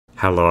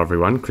Hello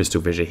everyone,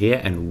 CrystalFissure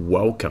here, and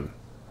welcome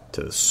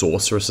to the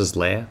Sorceress's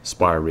Lair,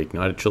 Spyro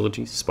Reignited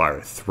Trilogy,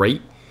 Spyro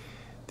 3.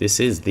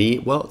 This is the,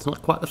 well, it's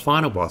not quite the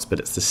final boss, but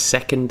it's the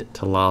second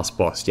to last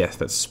boss. Yes,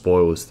 that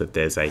spoils that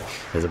there's a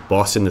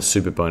boss in the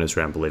super bonus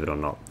round, believe it or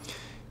not.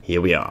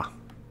 Here we are.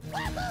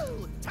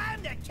 Woohoo!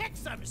 Time to kick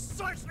some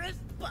sorceress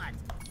butt!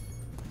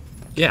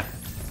 Yeah.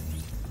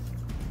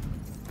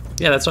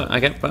 Yeah, that's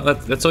right. Okay, well,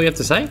 that's all you have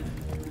to say?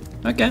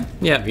 Okay,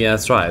 yeah,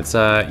 that's right. It's,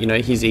 you know,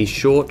 he's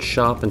short,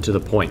 sharp, and to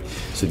the point.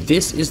 So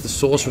this is the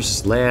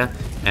Sorceress's Lair,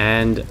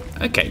 and,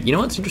 okay, you know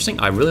what's interesting?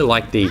 I really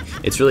like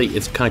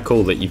it's kind of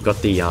cool that you've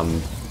got the,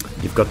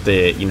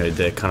 you know,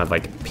 the kind of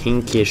like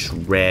pinkish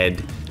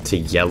red to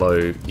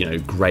yellow, you know,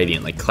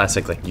 gradient, like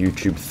classic, like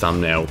YouTube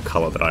thumbnail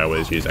color that I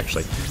always use,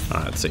 actually.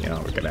 Alright, so, you know,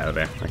 we'll get out of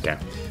there. Okay.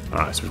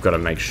 Alright, so we've got to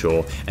make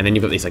sure. And then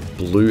you've got these, like,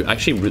 blue,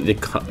 actually,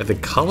 the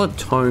color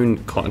tone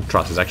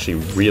contrast is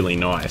actually really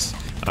nice.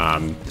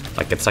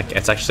 Like it's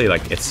actually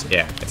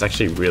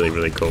actually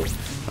really cool.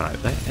 Alright,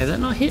 has that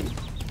not hit?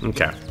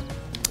 Okay.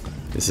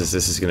 This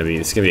is gonna be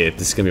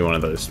one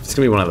of those. It's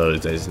gonna be one of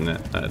those days, isn't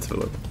it? Let's have a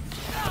look.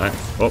 Alright.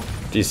 Oh,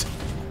 jeez.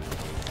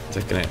 Is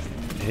that gonna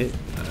hit?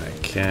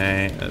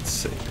 Okay, let's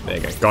see. There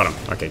you go. Got him.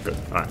 Okay, good.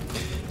 Alright.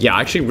 Yeah,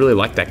 I actually really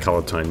like that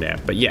color tone there.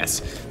 But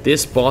yes,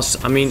 this boss,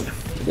 I mean,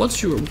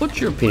 what's your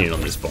opinion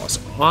on this boss?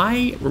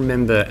 I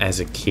remember as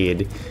a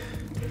kid,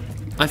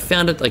 I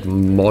found it like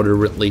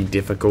moderately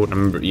difficult. I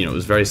remember, you know, it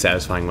was very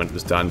satisfying when it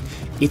was done.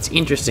 It's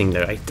interesting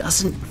though, I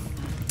don't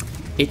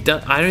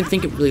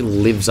think it really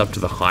lives up to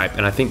the hype,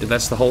 and I think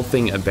that's the whole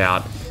thing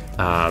about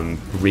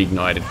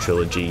Reignited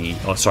Trilogy,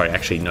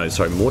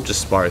 more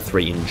just Spyro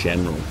 3 in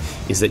general,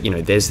 is that, you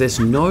know, there's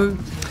no,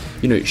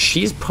 you know,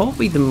 she's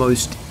probably the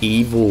most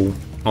evil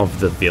of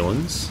the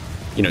villains.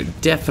 You know,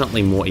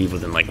 definitely more evil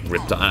than like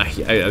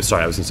Ripto.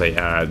 Sorry, I was gonna say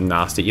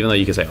Nasty. Even though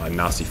you could say like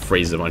Nasty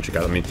freezes a bunch of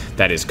guys. I mean,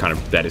 that is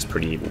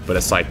pretty evil. But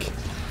it's like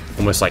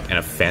almost like an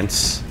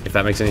offense, if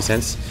that makes any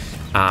sense.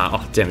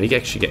 Oh damn, you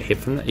actually get hit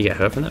from that. You get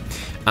hurt from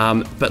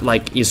that. But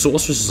like your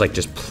Sorceress is like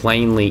just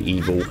plainly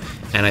evil.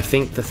 And I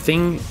think the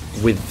thing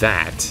with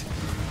that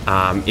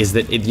is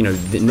that it, you know,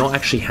 not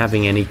actually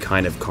having any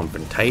kind of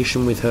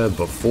confrontation with her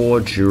before,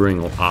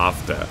 during, or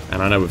after.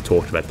 And I know we've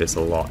talked about this a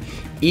lot.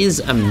 Is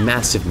a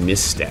massive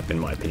misstep in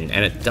my opinion,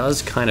 and it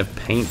does kind of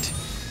paint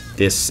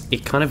this,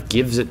 it kind of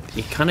gives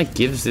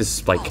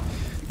this like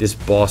this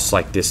boss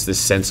like this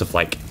sense of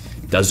like,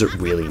 does it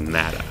really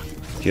matter?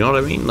 Do you know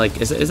what I mean?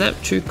 Like, is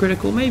that too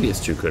critical? Maybe it's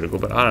too critical,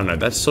 but I don't know.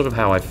 That's sort of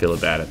how I feel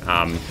about it.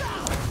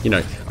 You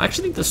know, I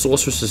actually think the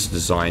Sorceress's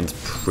design's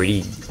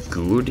pretty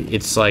good.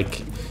 It's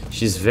like,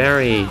 she's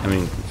very, I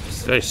mean,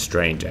 it's very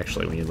strange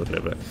actually when you look at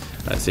it, but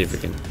let's see if we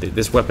can,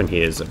 this weapon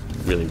here is a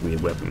really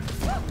weird weapon.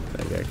 There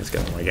we go, let's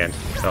get that one again.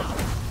 Oh,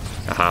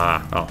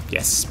 aha, oh,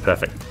 yes,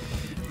 perfect.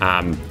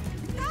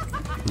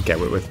 Okay,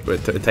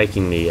 we're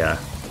taking the,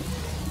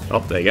 oh,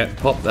 there you go,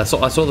 pop, I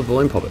saw the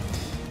balloon pop it.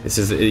 This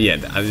is, yeah,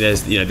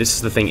 there's, you know, this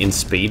is the thing in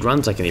speed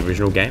runs, like in the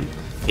original game.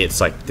 It's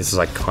like, this is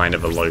like kind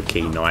of a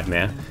low-key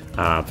nightmare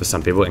for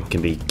some people, and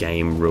can be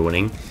game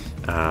ruining.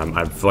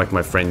 I feel like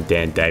my friend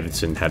Dan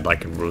Davidson had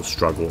like a real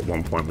struggle at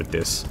one point with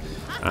this.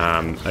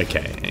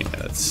 Okay,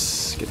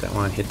 let's get that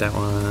one, hit that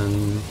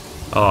one.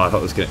 Oh, I thought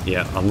it was gonna,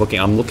 yeah, I'm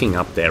looking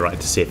up there, right,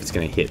 to see if it's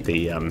gonna hit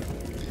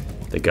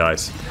the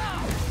guys.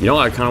 You know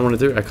what I kinda wanna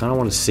do? I kinda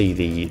wanna see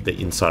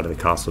the inside of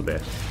the castle there.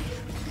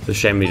 It's a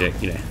shame we don't,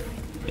 you know,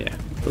 yeah.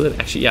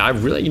 Actually, yeah, I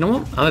really, you know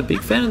what? I'm a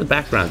big fan of the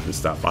backgrounds and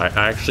stuff. I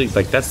actually,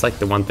 like, that's like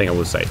the one thing I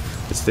will say.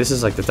 This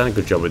is like, they've done a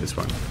good job with this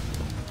one.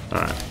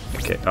 Alright,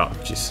 okay, oh,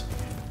 jeez.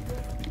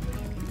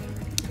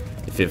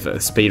 If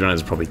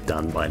speedrunners are probably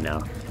done by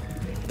now.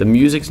 The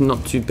music's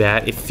not too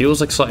bad. It feels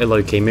like slightly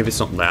low key. Maybe it's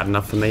not loud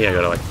enough for me. I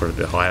gotta like put it a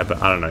bit higher,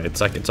 but I don't know.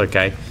 It's like, it's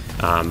okay.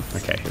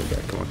 Okay, here we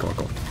go. Come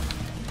on.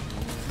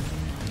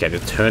 Okay, the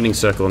turning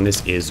circle on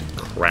this is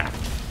crap.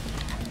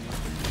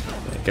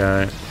 There we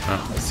go.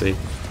 Oh, let's see.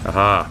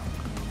 Aha.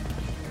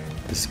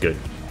 This is good.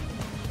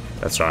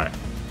 That's right.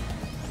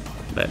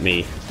 Let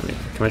me,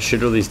 can I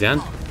shoot all these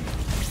down?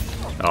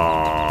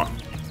 Oh,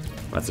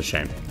 that's a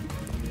shame.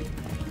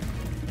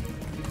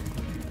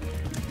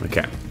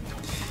 Okay.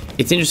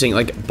 It's interesting,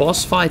 like,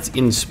 boss fights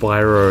in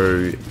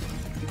Spyro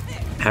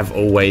have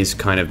always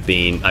kind of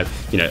been,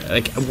 you know,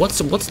 like, what's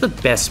the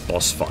best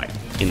boss fight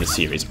in the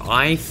series?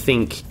 I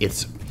think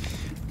it's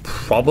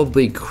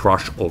probably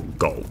Crush or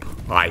Gulp,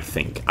 I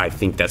think. I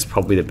think that's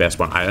probably the best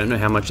one. I don't know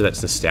how much of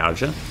that's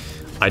nostalgia.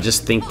 I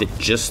just think that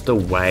just the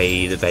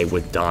way that they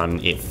were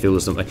done, it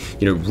feels like,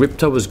 you know,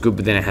 Ripto was good,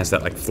 but then it has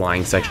that, like,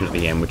 flying section at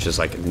the end, which is,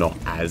 like, not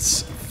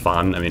as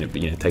fun. I mean, it,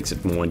 you know, takes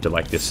it more into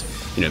like this,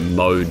 you know,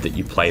 mode that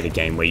you play the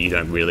game where you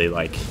don't really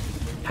like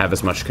have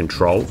as much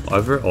control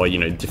over it, or, you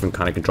know, different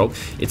kind of control.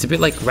 It's a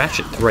bit like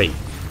Ratchet 3. You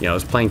know, I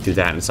was playing through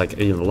that, and it's like,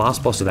 you know, the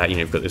last boss of that, you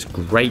know, you've got this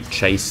great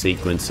chase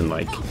sequence and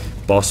like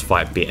boss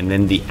fight bit, and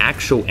then the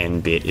actual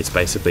end bit is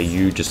basically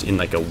you just in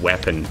like a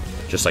weapon,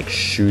 just like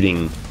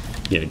shooting,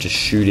 you know, just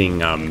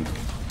shooting, oh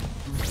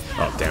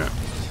damn it.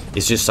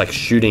 It's just like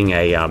shooting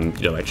a, you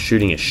know, like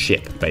shooting a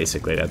ship,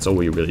 basically. That's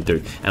all you really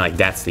do. And like,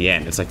 that's the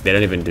end. It's like, they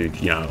don't even do,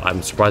 you know,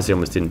 I'm surprised they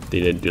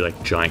didn't do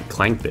like giant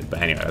clank bit.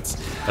 But anyway, that's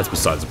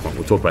besides the point.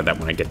 We'll talk about that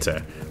when I get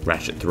to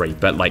Ratchet 3.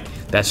 But like,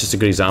 that's just a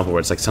good example where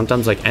it's like,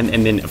 sometimes like, and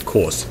then of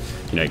course,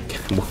 you know,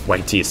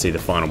 wait till you see the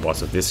final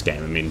boss of this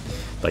game. I mean,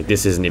 like,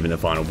 this isn't even the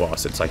final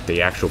boss. It's like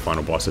the actual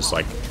final boss is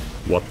like,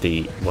 what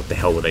the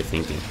hell were they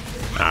thinking?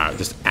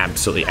 Just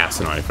absolutely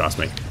asinine, if you ask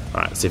me.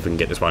 All right, see if we can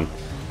get this one.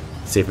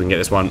 See if we can get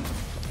this one.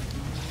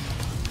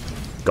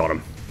 Got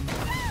him.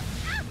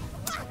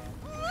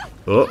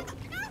 Oh,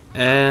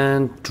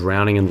 and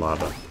drowning in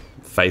lava.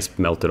 Face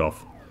melted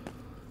off.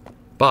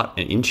 But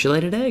an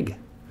insulated egg.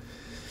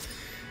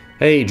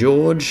 Hey,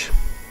 George.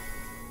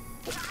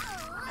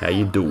 How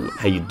you doing?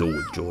 How you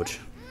doing, George?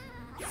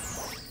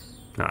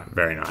 All right,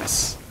 very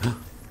nice.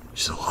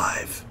 She's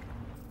alive.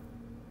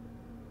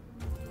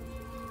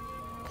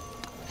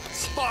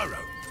 Spyro,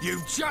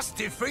 you've just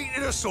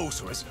defeated a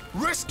sorceress,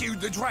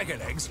 rescued the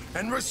dragon eggs,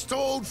 and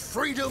restored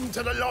freedom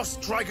to the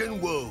lost dragon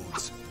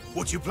worlds.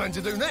 What do you plan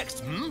to do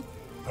next, hmm?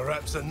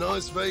 Perhaps a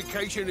nice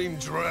vacation in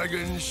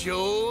Dragon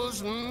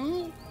Shores,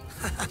 hmm?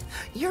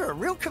 You're a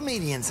real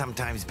comedian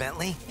sometimes,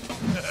 Bentley.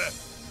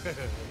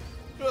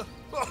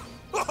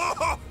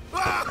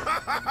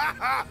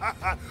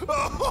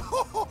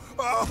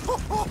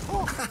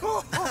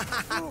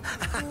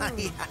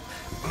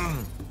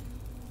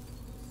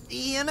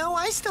 You know,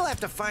 I still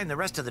have to find the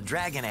rest of the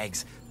dragon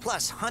eggs.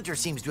 Plus, Hunter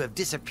seems to have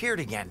disappeared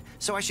again,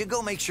 so I should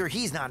go make sure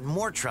he's not in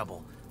more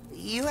trouble.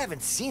 You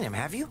haven't seen him,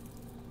 have you?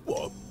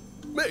 What?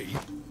 Me?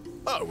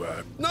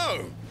 Oh,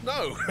 no.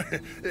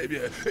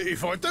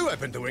 If I do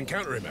happen to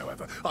encounter him,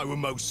 however, I will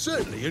most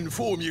certainly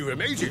inform you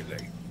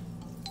immediately.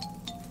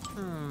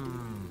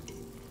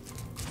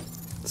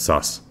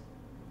 Sus.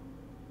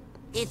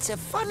 It's a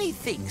funny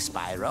thing,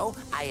 Spyro.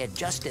 I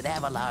adjusted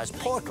Avalar's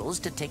portals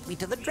to take me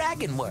to the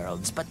Dragon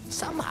Worlds, but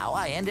somehow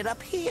I ended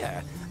up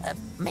here.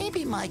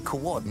 Maybe my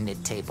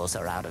coordinate tables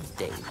are out of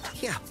date.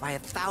 Yeah, by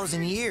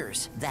 1,000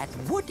 years. That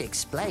would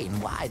explain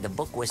why the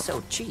book was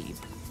so cheap.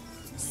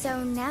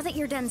 So now that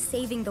you're done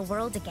saving the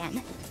world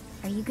again,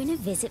 are you gonna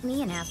visit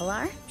me in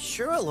Avalar?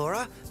 Sure,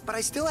 Laura, but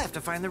I still have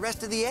to find the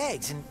rest of the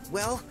eggs, and,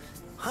 well,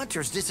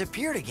 Hunter's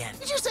disappeared again.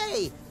 Did you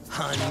say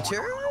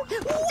Hunter?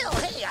 Well,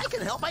 hey, I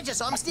can help. I just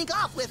saw him sneak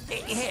off with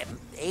him.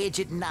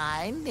 Agent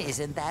 9,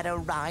 isn't that a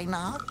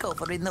Rhinoc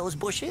over in those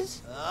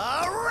bushes?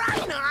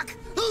 Rhinoc!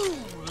 Ooh,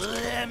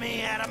 let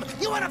me at him.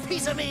 You want a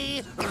piece of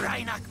me,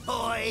 Rhinoc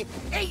boy?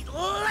 8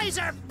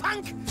 laser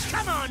punk!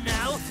 Come on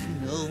now.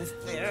 No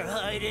fair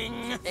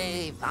hiding.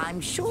 I'm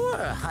sure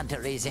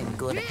Hunter is in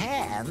good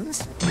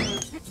hands.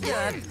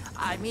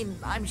 I mean,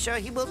 I'm sure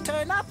he will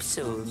turn up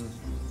soon.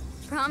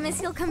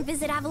 Promise you'll come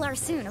visit Avalar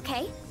soon,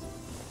 okay?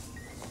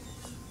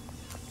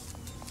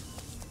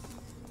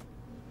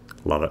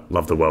 Love it.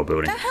 Love the world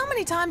building. Now, how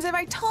many times have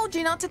I told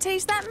you not to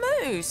taste that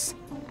mousse?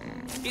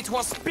 It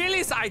was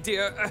Billy's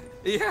idea.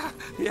 Yeah.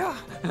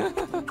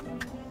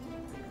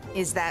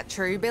 Is that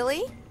true,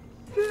 Billy?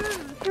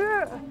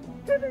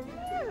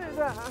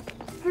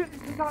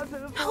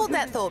 Hold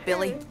that thought,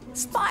 Billy.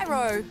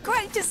 Spyro,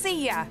 great to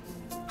see ya.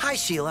 Hi,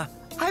 Sheila.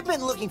 I've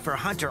been looking for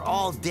Hunter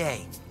all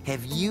day.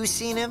 Have you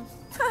seen him?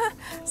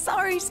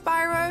 Sorry,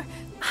 Spyro.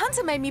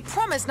 Hunter made me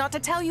promise not to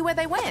tell you where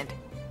they went.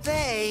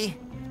 They?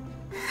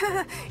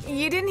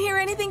 You didn't hear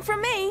anything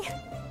from me.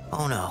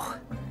 Oh, no.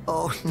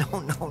 Oh,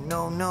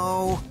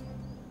 no.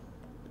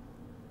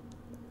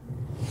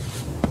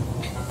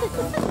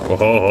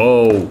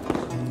 Oh.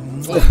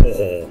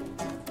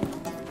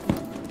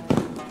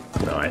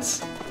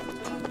 Nice.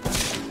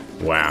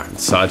 Wow,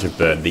 Sergeant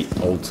Bird, the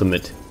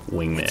ultimate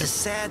wingman. It's a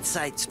sad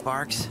sight,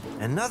 Sparks.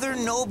 Another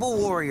noble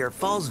warrior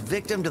falls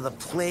victim to the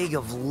plague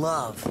of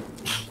love.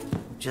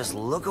 Just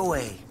look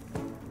away.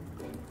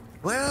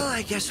 Well,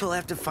 I guess we'll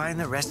have to find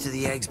the rest of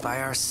the eggs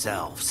by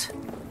ourselves.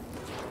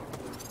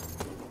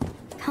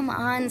 Come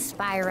on,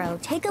 Spyro,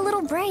 take a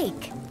little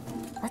break.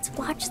 Let's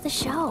watch the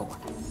show.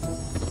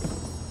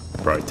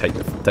 Bro, take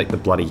the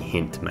bloody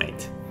hint,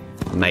 mate.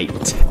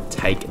 Mate,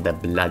 take the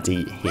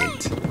bloody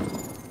hint.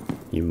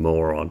 You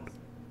moron.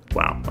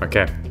 Wow,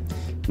 okay.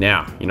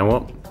 Now, you know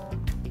what?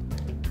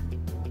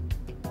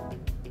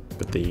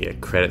 But the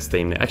credits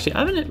theme, actually, I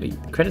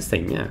haven't, credits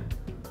theme, yeah.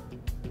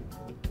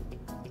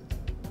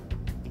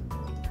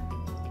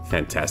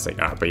 Fantastic.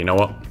 All right, but you know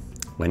what?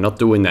 We're not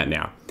doing that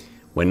now.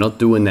 We're not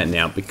doing that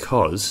now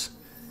because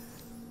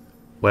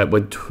we're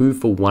 2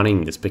 for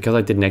 1ing this. Because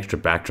I did an extra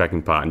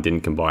backtracking part and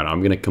didn't combine it, I'm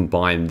going to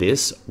combine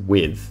this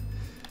with,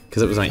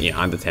 because it was like,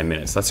 under 10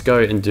 minutes. Let's go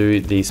and do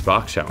the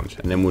Sparks Challenge,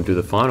 and then we'll do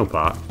the final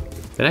part,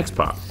 the next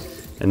part.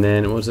 And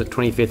then, what was it,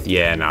 25th?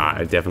 Yeah, nah,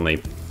 I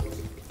definitely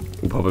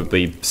will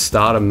probably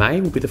start of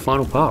May will be the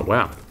final part.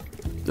 Wow.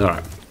 All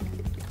right.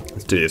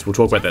 Let's do this. We'll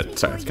talk about that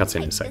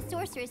cutscene in a sec. The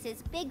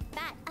sorceress's big,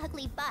 fat,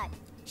 ugly butt.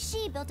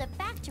 She built a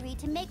factory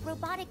to make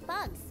robotic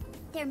bugs.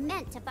 They're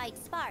meant to fight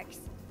Sparks,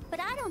 but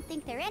I don't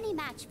think they're any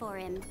match for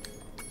him.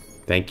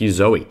 Thank you,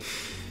 Zoe.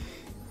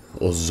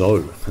 Or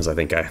Zoe, as I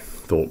think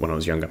thought when I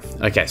was younger.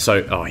 Okay,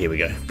 so, oh, here we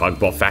go.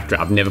 Bugbot Factory.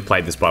 I've never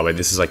played this, by the way.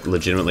 This is like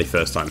legitimately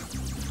first time.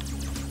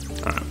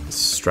 Alright,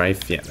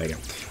 strafe. Yeah, there you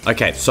go.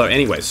 Okay, so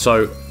anyway,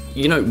 so,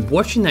 you know,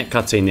 watching that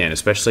cutscene there, and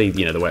especially,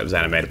 you know, the way it was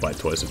animated by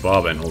Toys of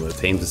Bob and all the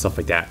themes and stuff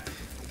like that,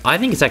 I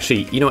think it's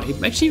actually, you know, it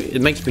makes me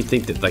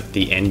think that, like,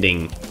 the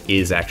ending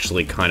is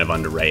actually kind of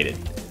underrated.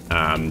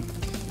 Come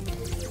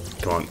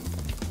on.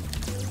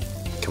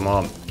 Come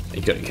on.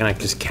 Can I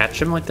just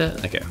catch him like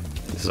that? Okay.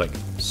 This is, like,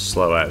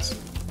 slow as.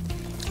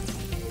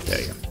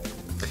 There you go.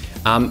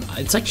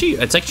 It's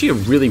actually a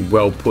really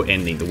well put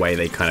ending, the way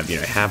they kind of, you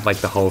know, have like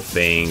the whole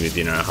thing with,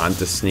 you know,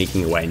 Hunter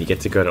sneaking away and you get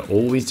to go to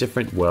all these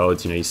different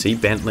worlds. You know, you see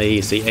Bentley,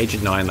 you see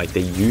Agent 9, like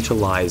they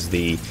utilize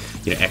the,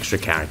 you know, extra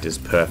characters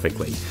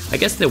perfectly. I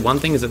guess the one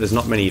thing is that there's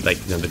not many, like,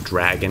 you know, the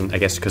dragon, I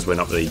guess because we're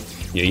not really,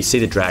 you know, you see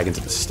the dragons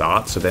at the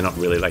start, so they're not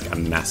really like a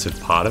massive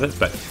part of it,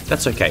 but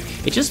that's okay.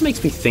 It just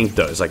makes me think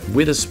though, it's like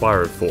with a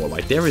Spyro 4,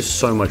 like there is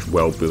so much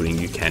world building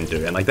you can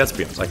do, and like, let's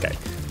be honest, okay,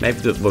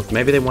 maybe they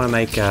want to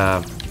make,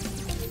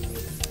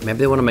 maybe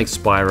they want to make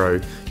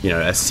Spyro, you know,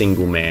 a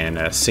single man,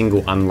 a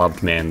single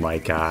unloved man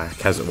like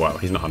well,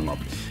 he's not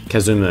unloved,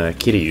 Kazuma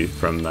Kiryu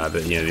from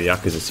the, you know, the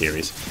Yakuza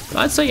series. But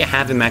I'd say you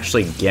have him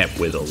actually get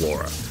with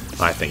Allura.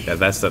 I think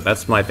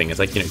that's my thing. It's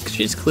like, you know,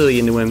 she's clearly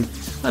into him.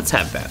 Let's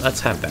have that. Let's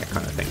have that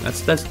kind of thing.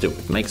 Let's do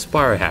it. Make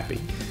Spyro happy.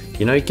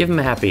 You know, give him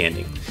a happy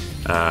ending.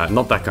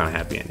 Not that kind of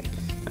happy ending.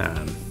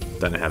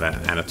 Don't know how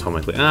that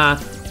anatomically.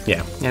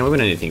 Yeah, we're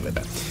gonna need to think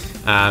about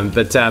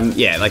that.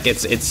 Yeah, like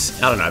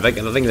it's I don't know.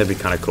 I think that'd be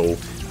kind of cool.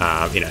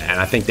 You know, and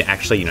I think they're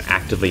actually, you know,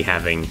 actively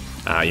having,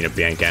 you know,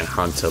 Bianca and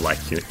Hunter, like,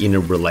 you know, in a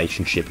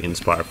relationship in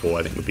Spyro 4,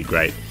 I think would be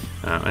great.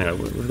 Anyway,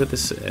 we've got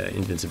this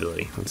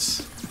invincibility.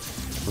 What's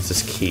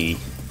this key?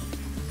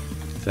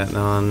 Is that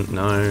none?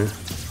 No.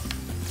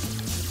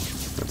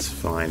 Let's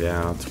find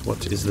out.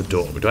 What is the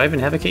door? Do I even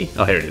have a key?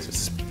 Oh, here it is.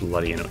 It's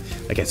bloody annoying.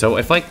 Okay, so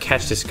if I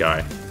catch this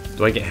guy,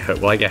 do I get hurt?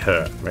 Will I get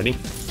hurt? Ready?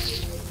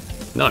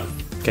 No.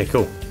 Okay,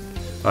 cool.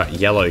 All right,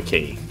 yellow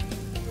key.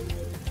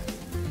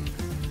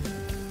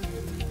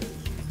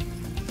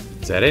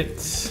 Is that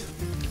it?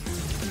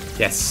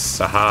 Yes,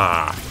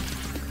 aha.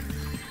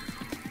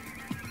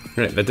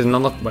 Right, that didn't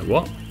unlock. Wait,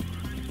 what?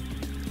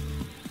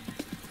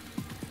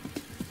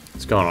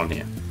 What's going on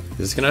here? Is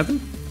this gonna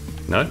open?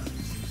 No?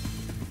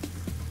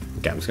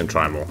 Okay, I'm just gonna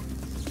try more.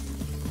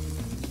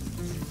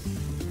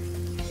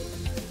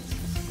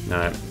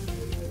 No.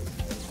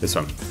 This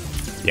one.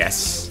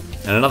 Yes.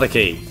 And another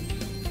key.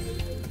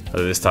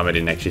 Although this time I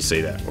didn't actually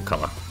see that. What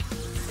color?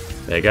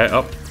 There you go.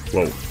 Oh,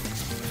 whoa.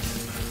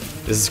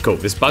 This is cool.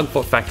 This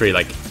Bugbot Factory,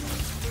 like,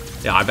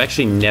 yeah, I've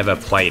actually never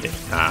played it,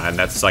 and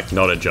that's like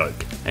not a joke.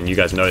 And you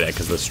guys know that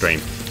because of the stream.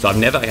 So I've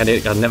never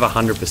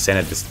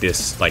 100%ed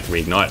this like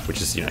Reignite,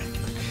 which is, you know,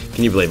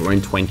 can you believe it? We're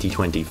in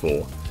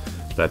 2024?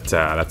 But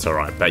that's all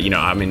right. But, you know,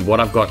 I mean, what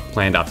I've got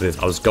planned after this,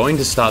 I was going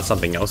to start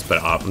something else,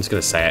 but I'm just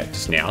going to say it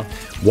just now.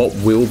 What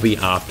will be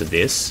after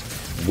this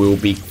will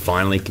be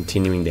finally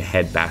continuing the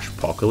Head Bash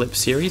Apocalypse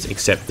series,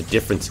 except the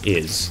difference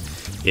is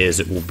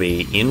it will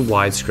be in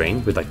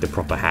widescreen with like the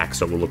proper hacks,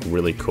 so it will look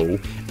really cool,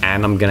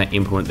 and I'm going to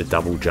implement the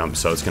double jump,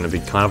 so it's going to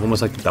be kind of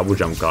almost like the double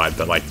jump guide,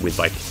 but like with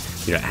like,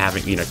 you know,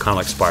 having, you know, kind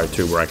of like Spyro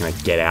 2 where I can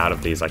like get out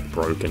of these like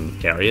broken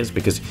areas,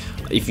 because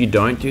if you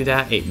don't do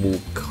that, it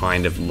will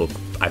kind of look,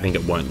 I think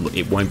it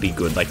won't be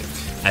good. Like,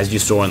 as you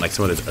saw in like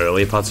some of those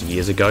earlier parts of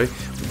years ago,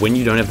 when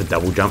you don't have the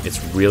double jump, it's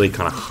really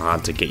kind of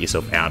hard to get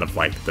yourself out of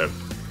like the,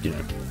 you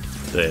know,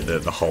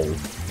 the hole,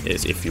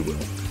 is, if you will.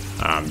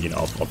 You know,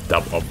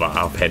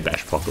 of Head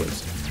Bash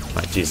Apocalypse.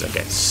 Like, jeez,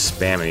 okay,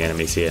 spamming the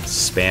enemies here,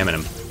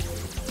 spamming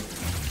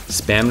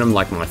them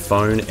like my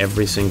phone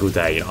every single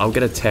day. You know, I'll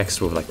get a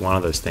text with like one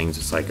of those things.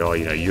 It's like, oh,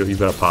 you know, you've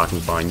got a parking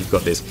fine, you've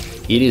got this.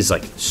 It is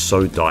like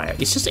so dire.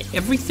 It's just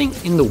everything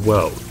in the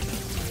world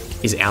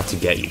is out to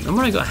get you.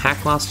 Remember when I got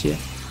hacked last year?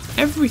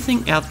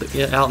 Everything out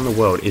in the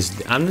world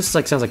is, and this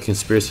like sounds like a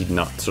conspiracy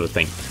nut sort of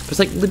thing, but it's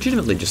like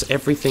legitimately just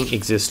everything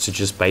exists to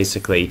just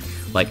basically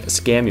like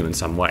scam you in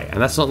some way.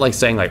 And that's not like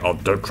saying like, oh,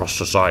 don't trust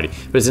society,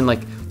 but it's in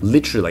like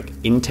literally like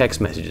in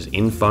text messages,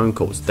 in phone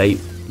calls, they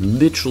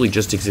literally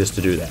just exist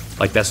to do that.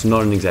 Like, that's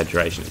not an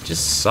exaggeration. It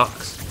just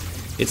sucks.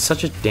 It's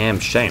such a damn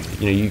shame.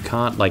 You know, you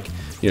can't like,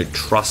 you know,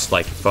 trust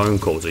like phone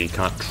calls, or you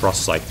can't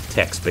trust like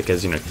text,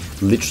 because, you know,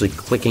 literally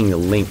clicking the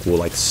link will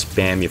like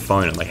spam your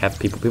phone and like have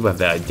people have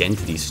their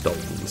identity stolen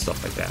and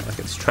stuff like that. Like,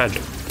 it's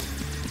tragic.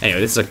 Anyway,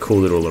 this is a cool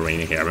little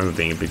arena here. I remember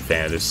being a big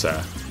fan of this.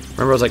 Remember,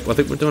 I was like, well, I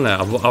think we're doing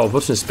I was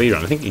watching a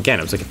speedrun. I think again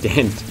it was like a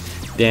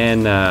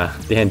Dan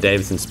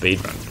Davidson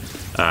speedrun.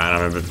 And I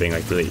remember being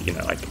like really, you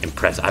know, like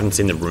impressed. I haven't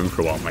seen the room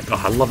for a while. I'm like,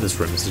 oh, I love this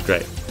room. This is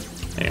great.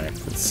 Anyway,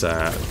 it's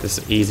this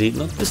is easy.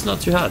 This is not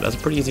too hard. That's a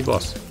pretty easy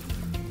boss.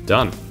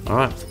 Done. All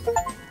right.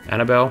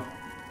 Annabelle.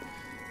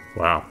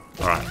 Wow.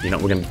 All right. You know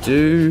what we're gonna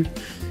do?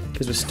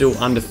 Because we're still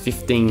under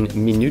 15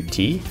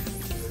 minuti.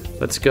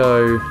 Let's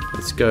go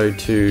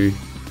to.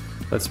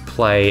 Let's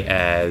play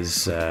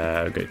as.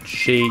 Go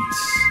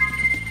cheats.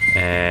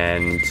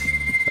 And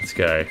let's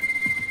go.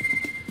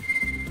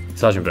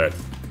 Sergeant Bird.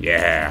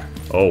 Yeah.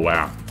 Oh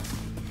wow.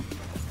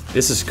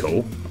 This is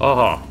cool.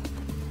 Oh.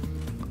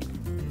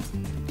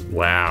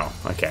 Wow.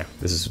 Okay.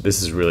 This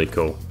is really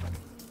cool.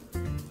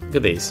 Look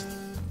at these.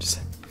 Just,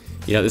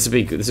 you know, this is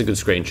a good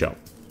screenshot.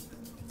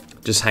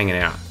 Just hanging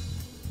out.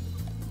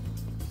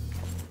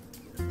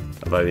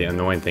 Although the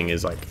annoying thing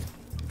is like,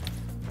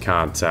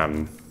 can't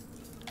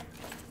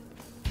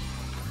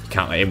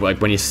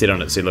like when you sit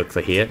on it. See, look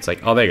for here. It's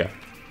like, oh, there you go.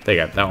 There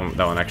you go.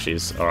 That one actually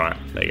is all right.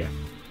 There you go.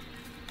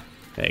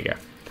 There you go.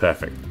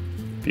 Perfect.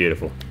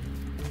 Beautiful.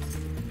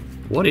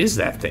 What is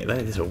that thing? That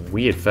is a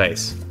weird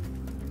face.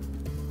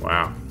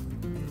 Wow.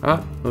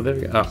 Oh, well, there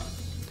we go.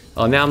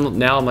 Oh, now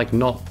I'm like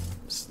not.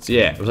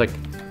 Yeah, it was like.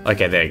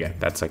 Okay, there you go.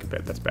 That's like a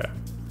bit. That's better.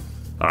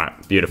 All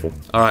right, beautiful.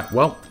 All right,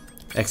 well,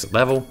 exit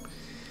level.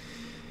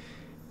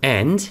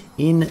 And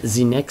in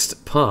the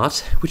next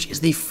part, which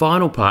is the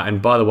final part,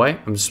 and by the way,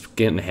 I'm just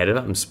getting ahead of it.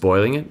 I'm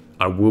spoiling it.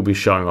 I will be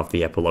showing off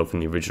the epilogue from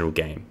the original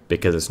game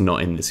because it's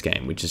not in this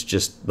game, which is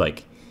just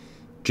like.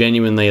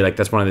 Genuinely, like,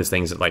 that's one of those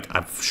things that, like,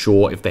 I'm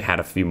sure if they had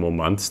a few more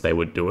months, they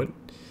would do it.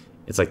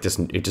 It's like,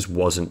 it just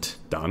wasn't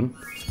done.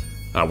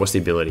 What's the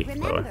ability, by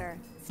the way? Remember,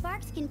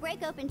 sparks can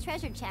break open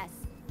treasure chests,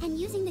 and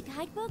using the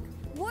guidebook,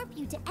 warp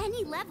you to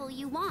any level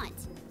you want.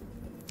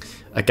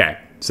 Okay,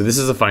 so this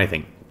is a funny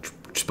thing.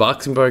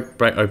 Sparks can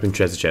break open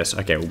treasure chests.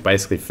 Okay, well,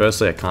 basically,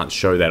 firstly, I can't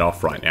show that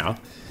off right now.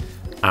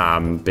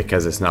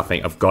 Because there's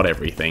nothing. I've got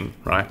everything,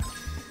 right?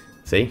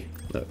 See?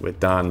 Look, we're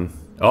done.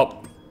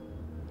 Oh!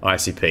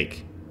 Icy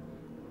Peak.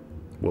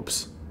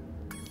 Whoops.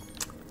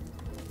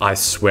 I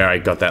swear I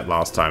got that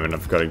last time and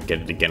I've got to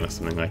get it again or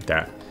something like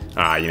that.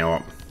 You know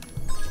what?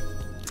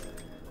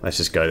 Let's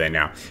just go there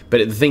now.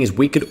 But the thing is,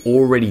 we could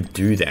already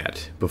do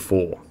that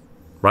before.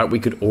 Right? We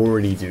could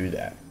already do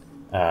that.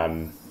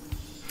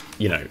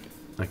 You know.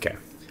 Okay.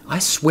 I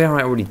swear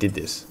I already did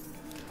this.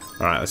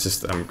 Alright, let's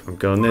just... I'm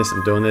going this.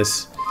 I'm doing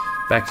this.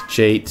 Back to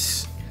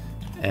cheats.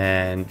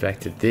 And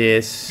back to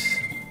this.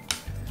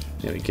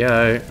 There we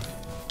go.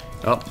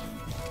 Oh.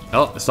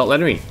 Oh, it's not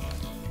letting me.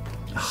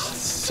 Oh,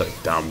 so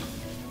dumb.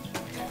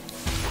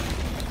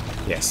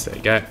 Yes, there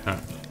you go. Right.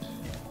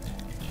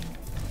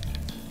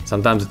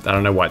 Sometimes, I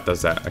don't know why it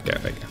does that. Okay,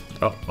 there you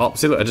go. Oh,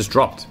 see, look, I just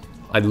dropped.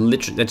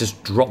 That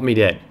just dropped me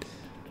dead.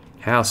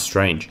 How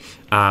strange.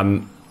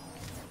 Where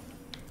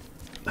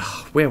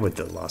would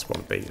the last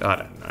one be? I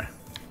don't know.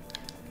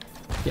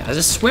 Yeah, I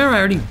just swear I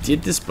already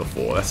did this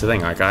before. That's the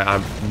thing. Like, I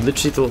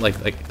literally thought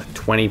like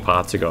 20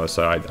 parts ago.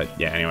 So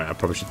yeah. Anyway, I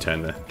probably should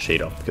turn the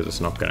cheat off because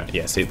it's not gonna.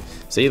 Yeah. See,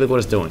 look what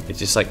it's doing. It's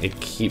just like it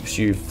keeps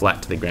you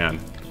flat to the ground.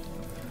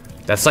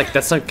 That's like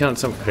kind of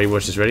some. Hey,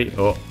 watch this. Ready?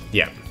 Oh,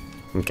 yeah.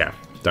 Okay.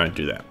 Don't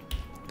do that.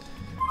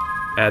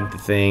 Add the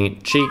thing.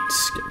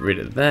 Cheats. Get rid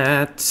of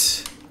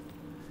that.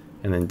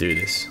 And then do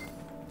this.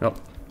 Oh.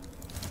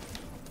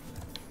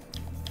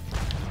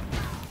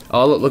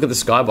 Oh, look at the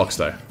skybox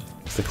though.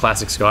 It's the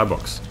classic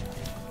skybox.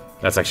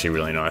 That's actually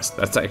really nice.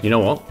 That's like, you know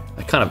what?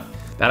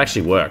 That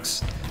actually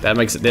works. That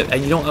makes it.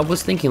 And you know, I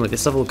was thinking like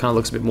this level kind of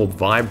looks a bit more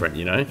vibrant,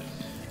 you know.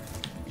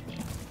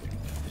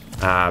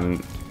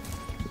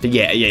 But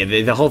yeah.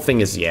 The whole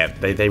thing is, yeah,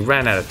 they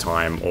ran out of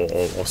time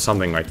or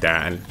something like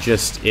that, and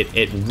just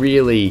it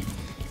really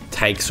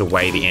takes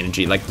away the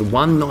energy. Like the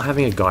one not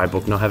having a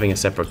guidebook, not having a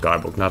separate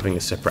guidebook, not having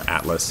a separate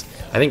atlas.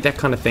 I think that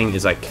kind of thing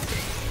is like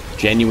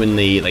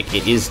genuinely like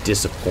it is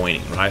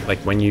disappointing, right? Like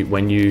when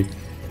you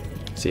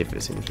see if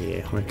it's in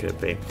here. Where could it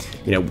be?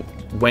 You know,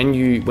 when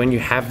you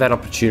have that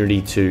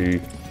opportunity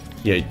to,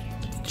 you know,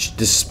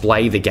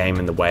 display the game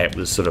in the way it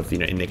was sort of, you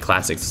know, in the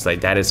classics, it's like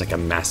that is like a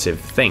massive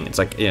thing. It's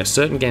like, you know,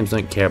 certain games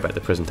don't care about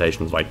the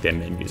presentation of like their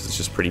menus. It's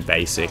just pretty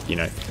basic, you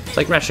know. It's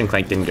like Ratchet &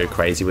 Clank didn't go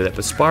crazy with it,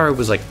 but Spyro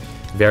was like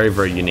very,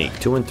 very unique.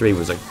 2 and 3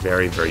 was like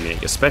very, very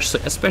unique,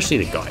 especially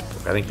the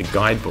guidebook. I think the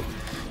guidebook,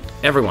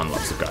 everyone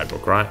loves the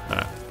guidebook, right?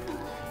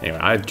 Anyway,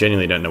 I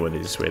genuinely don't know where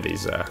these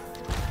are.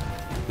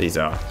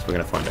 So we're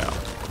gonna find out.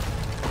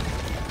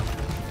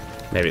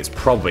 Maybe it's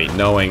probably,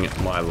 knowing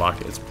my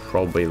luck, it's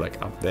probably like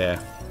up there.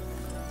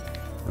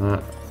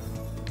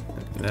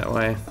 That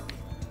way.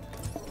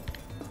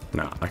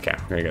 No, okay,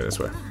 I'm gonna go this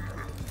way.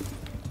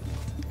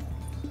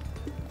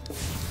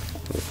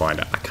 We'll find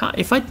out. I can't.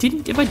 If I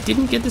didn't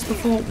get this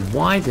before,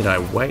 why did I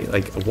wait?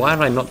 Like, why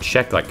did I not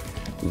check like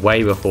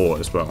way before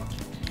as well?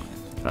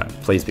 All right,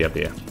 please be up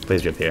here.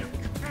 Please be up here.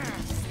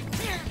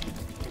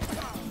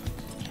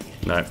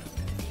 No.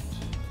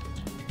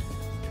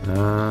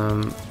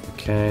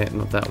 Okay,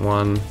 not that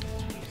one.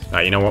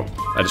 You know what?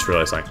 I just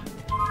realized something.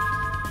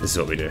 This is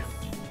what we do.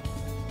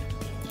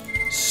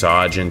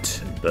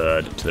 Sergeant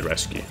Bird to the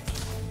rescue.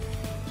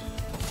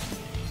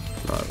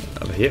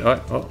 Over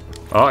here.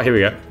 Oh, here we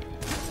go.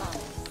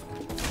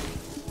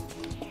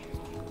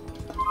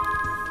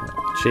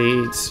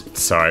 Cheats.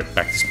 Sorry,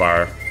 back to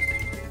Spyro.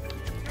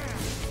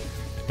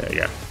 There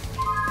you go.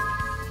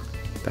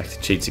 Back to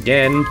cheats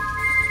again.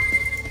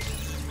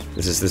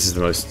 This is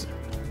the most.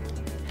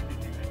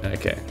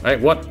 Okay.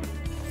 Wait, what?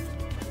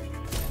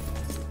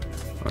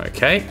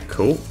 Okay,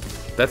 cool.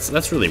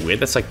 That's really weird.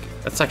 That's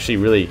actually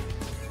really.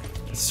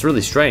 It's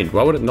really strange.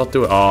 Why would it not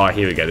do it? Oh,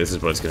 here we go. This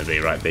is what it's going to be,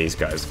 right? These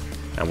guys.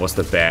 And what's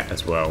the bet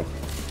as well?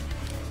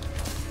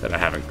 that I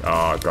haven't.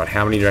 Oh god,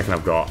 how many do you reckon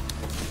I've got?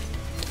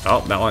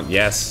 Oh, that one.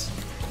 Yes.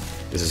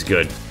 This is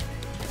good.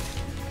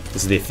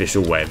 This is the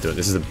official way of doing it.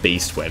 This is the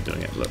beast way of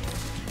doing it. Look.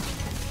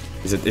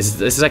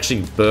 This is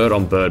actually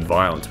bird-on-bird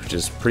violence, which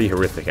is pretty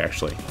horrific,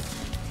 actually.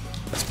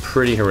 That's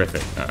pretty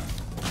horrific. Alright.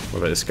 What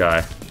about this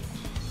guy?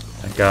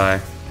 That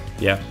guy.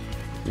 Yep.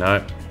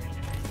 No.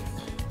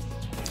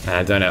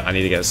 I don't know. I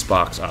need to get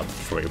sparks up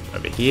before we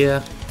over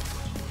here.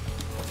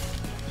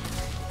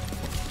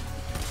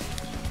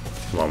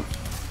 Come on.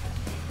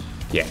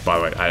 Yeah, by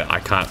the way, I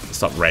can't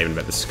stop raving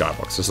about this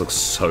skybox. This looks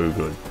so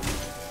good.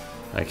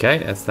 Okay,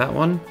 that's that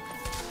one.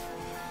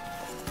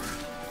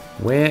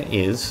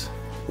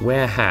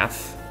 Where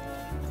hath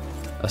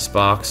a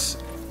sparks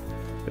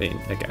been?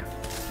 Okay.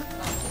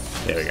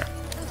 There we go.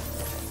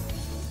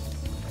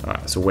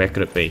 Alright, so where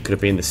could it be? Could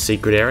it be in the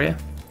secret area?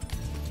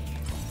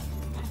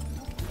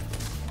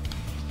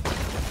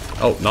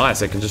 Oh,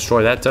 nice. I can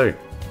destroy that too.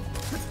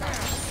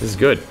 This is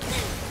good.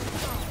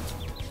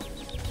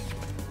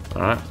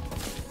 Alright.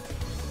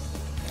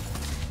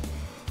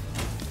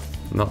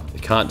 No, you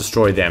can't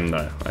destroy them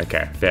though.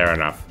 Okay, fair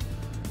enough.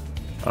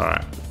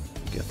 Alright.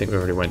 I think we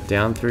already went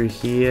down through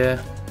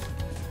here.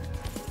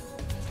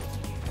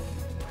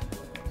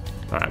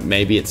 Alright,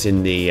 maybe it's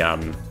in the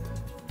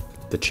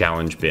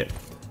challenge bit.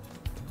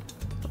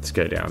 Let's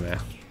go down there.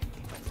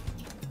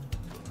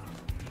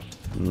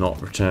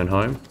 Not return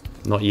home.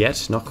 Not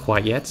yet, not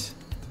quite yet.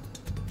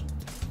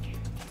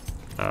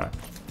 Alright.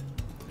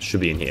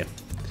 Should be in here.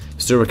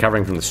 Still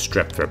recovering from the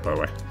strep throat, by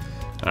the way.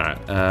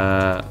 Alright,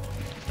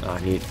 I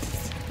need...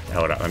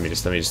 Hold up, let me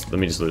just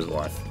lose a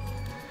life.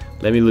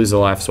 Let me lose a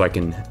life so I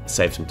can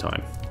save some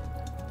time.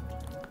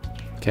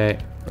 Okay,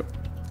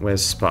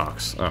 where's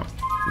Sparks? Oh,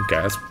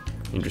 okay, that's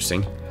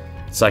interesting.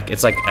 It's like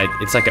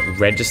it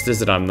registers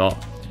that I'm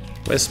not.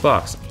 Where's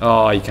Sparks?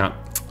 Oh, you can't.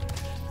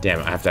 Damn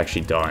it, I have to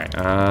actually die.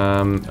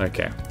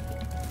 Okay.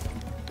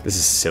 This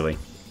is silly.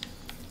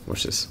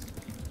 Watch this.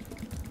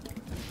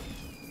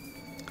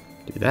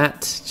 Do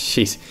that.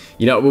 Jeez.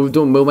 You know, we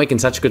were making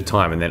such good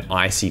time, and then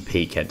Icy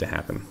Peak had to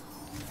happen.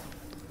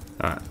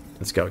 Alright,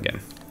 let's go again.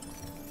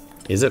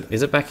 Is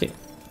it back here?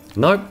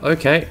 Nope,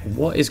 okay.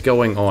 What is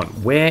going on?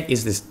 Where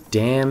is this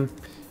damn...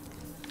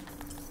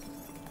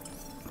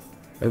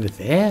 Over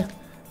there?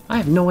 I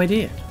have no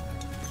idea.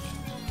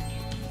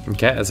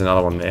 Okay, there's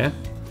another one there.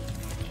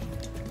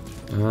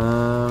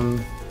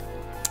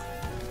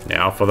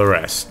 Now for the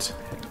rest.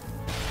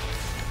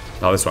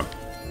 Oh, this one.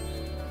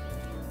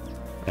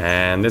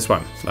 And this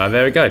one. Oh,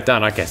 there we go,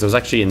 done. Okay, so it was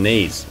actually in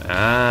these.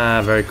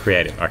 Ah, very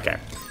creative. Okay.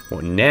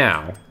 Well,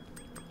 now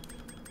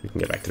we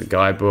can go back to the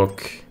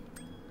guidebook.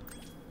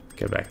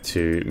 Go back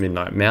to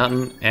Midnight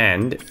Mountain,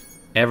 and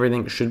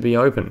everything should be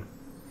open.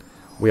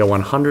 We are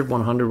 100,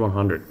 100,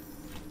 100.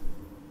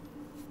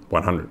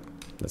 100.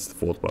 That's the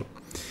fourth one.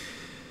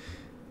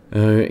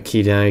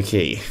 Okie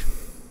dokie.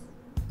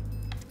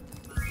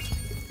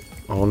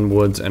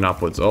 Onwards and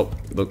upwards. Oh,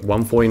 look,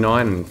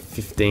 149 and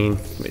 15.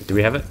 Wait, do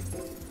we have it?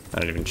 I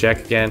don't even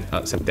check again.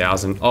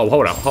 7,000. Oh,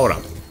 hold up, hold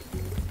up.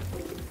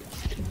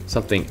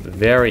 Something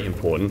very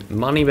important.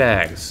 Money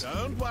bags.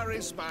 Don't worry,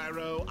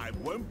 Spyro. I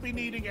won't be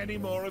needing any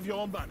more of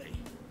your money.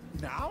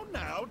 Now,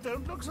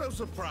 don't look so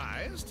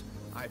surprised.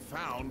 I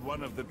found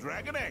one of the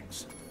dragon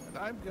eggs, and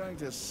I'm going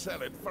to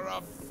sell it for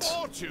a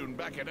fortune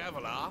back at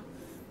Avalar.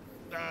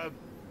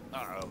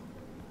 Uh-oh.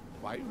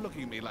 Why are you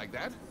looking at me like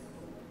that?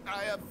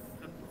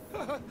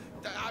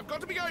 I've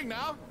got to be going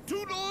now.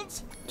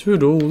 Toodles!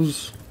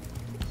 Toodles.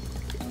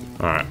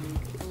 Alright.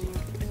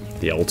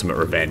 The ultimate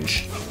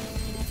revenge.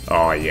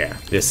 Oh yeah,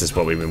 this is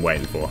what we've been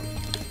waiting for.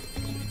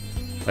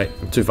 Wait,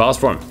 I'm too fast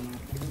for him.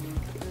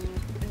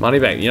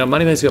 Moneybag, you know,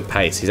 Moneybag's got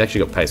pace. He's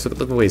actually got pace. Look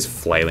at the way he's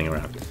flailing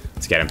around.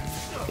 Let's get him.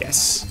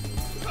 Yes.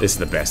 This is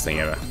the best thing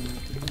ever.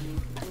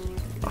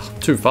 Oh,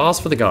 too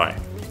fast for the guy.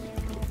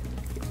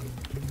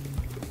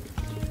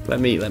 Let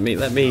me,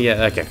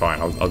 okay, fine.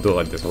 I'll do it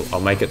like this.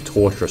 I'll make it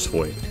torturous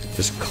for you.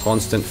 Just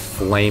constant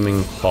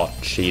flaming hot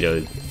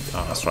Cheeto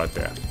ass right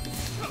there.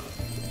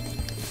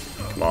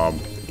 Come on.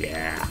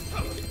 Yeah.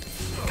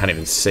 Can't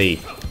even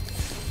see.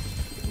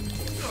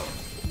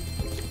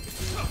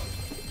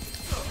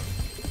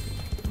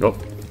 Oh,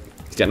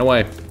 he's getting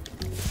away.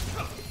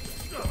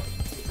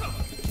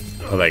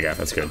 Oh, there you go.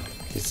 That's good.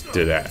 Just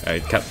do that.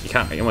 You can't. You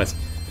can't.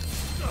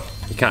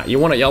 You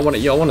want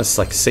to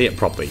like see it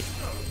properly.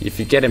 If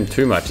you get him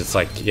too much, it's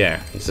like,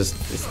 yeah,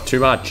 it's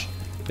too much.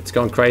 It's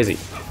going crazy.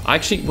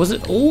 Actually, was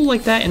it all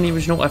like that in the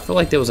original? I feel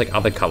like there was like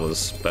other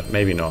colors, but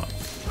maybe not.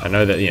 I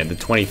know that, you know, the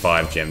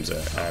 25 gems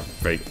are a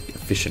very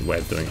efficient way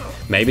of doing it.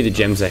 Maybe the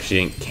gems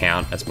actually didn't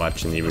count as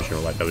much in the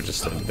original. Like they were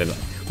just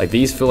like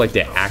these feel like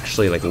they're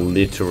actually like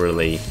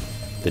literally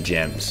the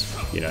gems.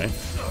 You know,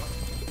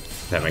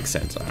 if that makes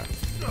sense. All right.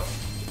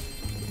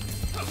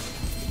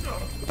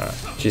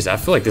 Jeez, I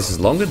feel like this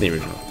is longer than the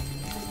original.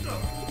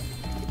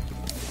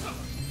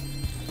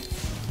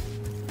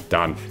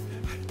 Done.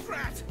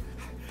 Drat!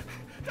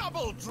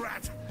 Double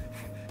drat!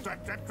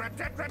 Drat, drat, drat,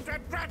 drat, drat,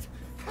 drat, drat!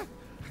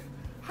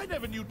 I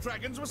never knew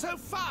dragons were so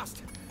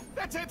fast!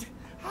 That's it!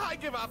 I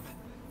give up!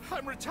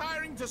 I'm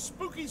retiring to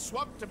Spooky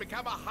Swamp to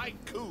become a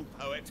haiku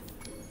poet.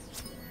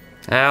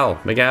 Ow,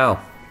 Miguel.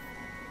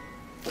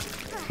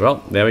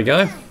 Well, there we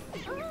go.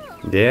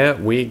 There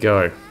we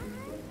go.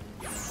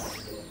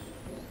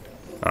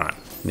 Alright,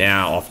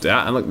 now off to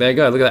that. And look, there you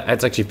go. Look at that.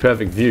 That's actually a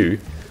perfect view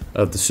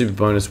of the super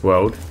bonus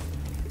world.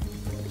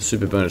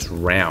 Super bonus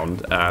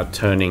round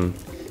turning,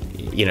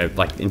 you know,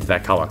 like into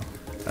that color.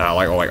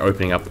 Like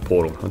opening up the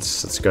portal.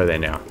 Let's go there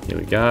now. Here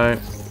we go.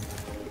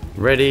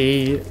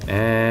 Ready,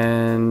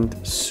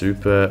 and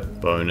super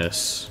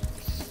bonus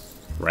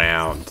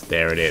round.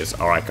 There it is.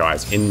 Alright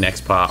guys, in the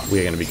next part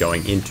we're going to be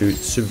going into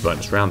super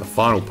bonus round, the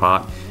final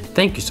part.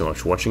 Thank you so much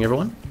for watching,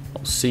 everyone.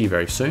 I'll see you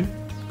very soon.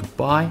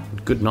 Goodbye,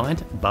 good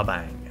night, bye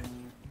bye.